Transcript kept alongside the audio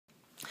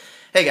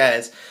Hey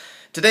guys,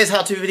 today's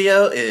how-to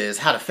video is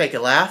how to fake a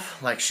laugh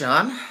like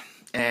Sean,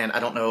 and I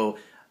don't know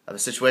of a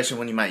situation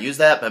when you might use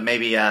that, but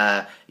maybe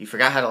you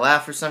forgot how to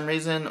laugh for some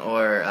reason,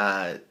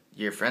 or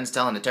your friend's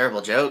telling a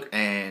terrible joke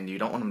and you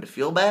don't want them to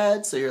feel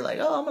bad, so you're like,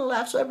 oh, I'm gonna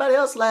laugh so everybody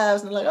else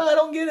laughs, and they're like, oh, I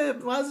don't get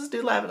it, why is this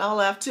dude laughing? I'll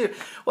laugh too.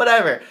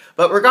 Whatever.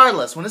 But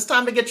regardless, when it's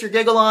time to get your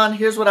giggle on,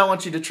 here's what I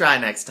want you to try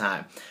next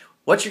time.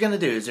 What you're going to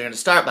do is you're going to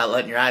start by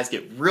letting your eyes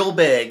get real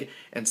big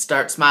and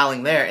start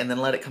smiling there, and then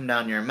let it come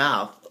down your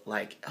mouth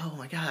like, oh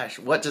my gosh,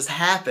 what just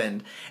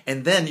happened?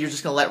 And then you're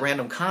just going to let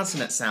random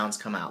consonant sounds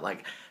come out,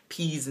 like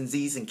P's and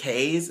Z's and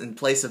K's in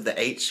place of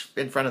the H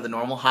in front of the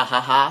normal ha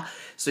ha ha.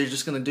 So you're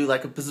just going to do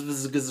like a bzz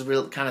bzz bzz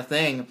bzz kind of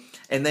thing,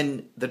 and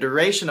then the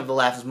duration of the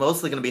laugh is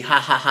mostly going to be ha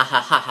ha ha ha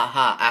ha ha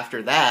ha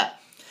after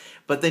that.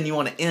 But then you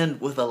want to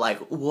end with a like,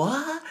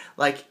 what?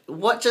 Like,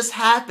 what just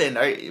happened?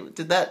 Are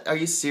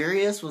you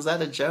serious? Was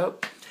that a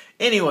joke?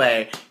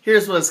 Anyway,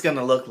 here's what it's going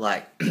to look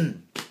like.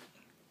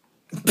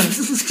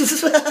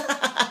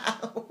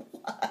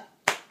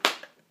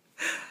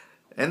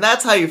 And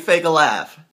that's how you fake a laugh.